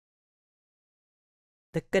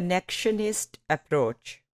the connectionist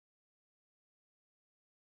approach.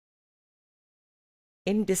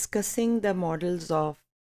 In discussing the models of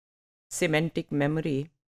semantic memory,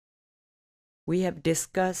 we have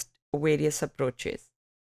discussed various approaches.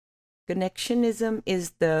 Connectionism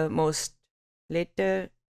is the most later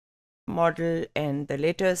model and the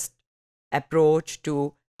latest approach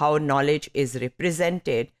to how knowledge is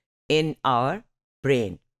represented in our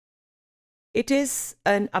brain. It is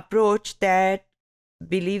an approach that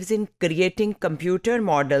believes in creating computer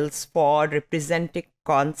models for representing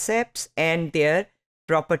concepts and their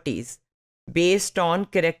properties based on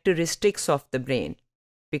characteristics of the brain.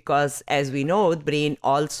 Because as we know, the brain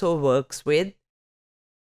also works with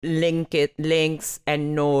links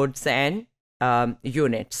and nodes and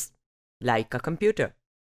units like a computer.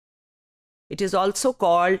 It is also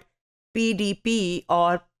called PDP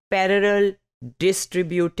or parallel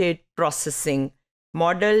distributed processing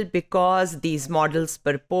model because these models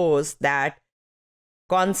propose that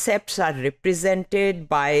concepts are represented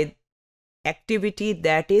by activity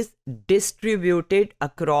that is distributed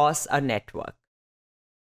across a network.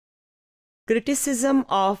 Criticism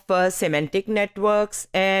of semantic networks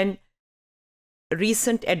and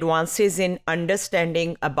recent advances in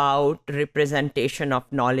understanding about representation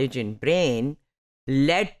of knowledge in brain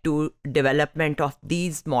led to development of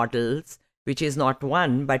these models, which is not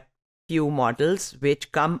one but few models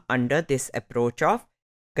which come under this approach of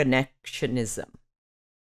connectionism.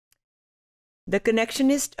 The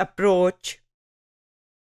connectionist approach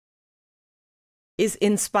is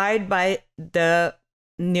inspired by the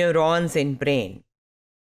neurons in brain,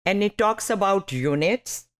 and it talks about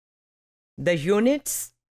units. The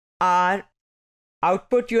units are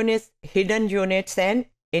output units, hidden units, and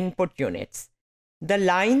input units. The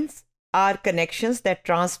lines are connections that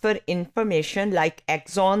transfer information like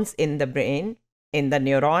axons in the brain, in the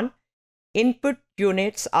neuron. Input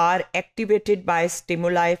units are activated by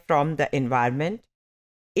stimuli from the environment.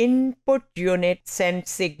 Input units send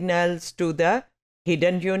signals to the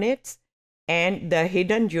hidden units, and the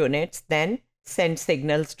hidden units then send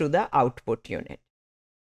signals to the output unit.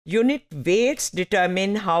 Unit weights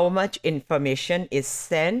determine how much information is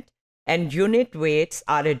sent, and unit weights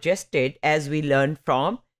are adjusted as we learn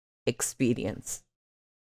from experience.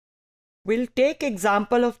 We'll take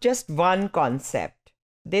example of just one concept,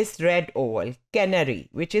 this red oval, canary,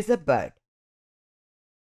 which is a bird.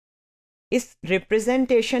 Its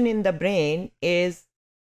representation in the brain is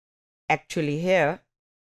actually here,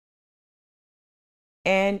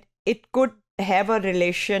 and it could have a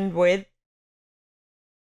relation with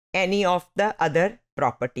any of the other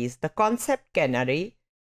properties. The concept canary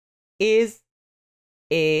is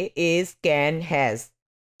can, has.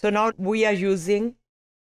 So now we are using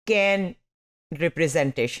can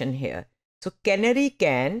representation here. So canary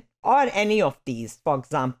can, or any of these, for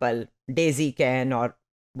example, Daisy can or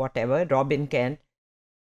whatever, Robin can,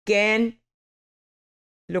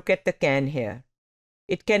 look at the can here.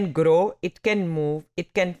 It can grow, it can move,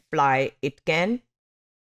 it can fly, it can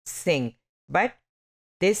sing. But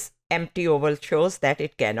this empty oval shows that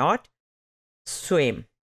it cannot swim.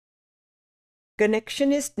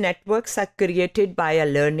 Connectionist networks are created by a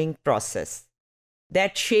learning process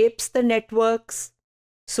that shapes the networks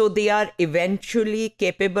so they are eventually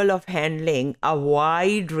capable of handling a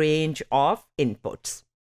wide range of inputs.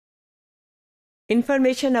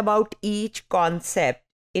 Information about each concept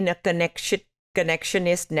in a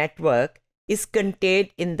connectionist network is contained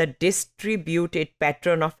in the distributed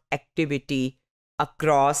pattern of activity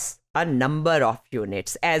across a number of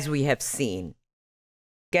units, as we have seen.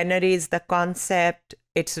 Canary is the concept,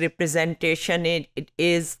 its representation it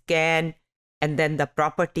is can, and then the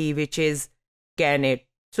property, which is can it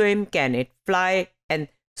swim, can it fly, and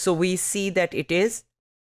so we see that it is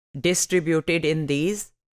distributed in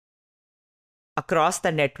these across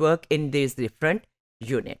the network in these different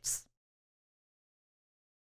units.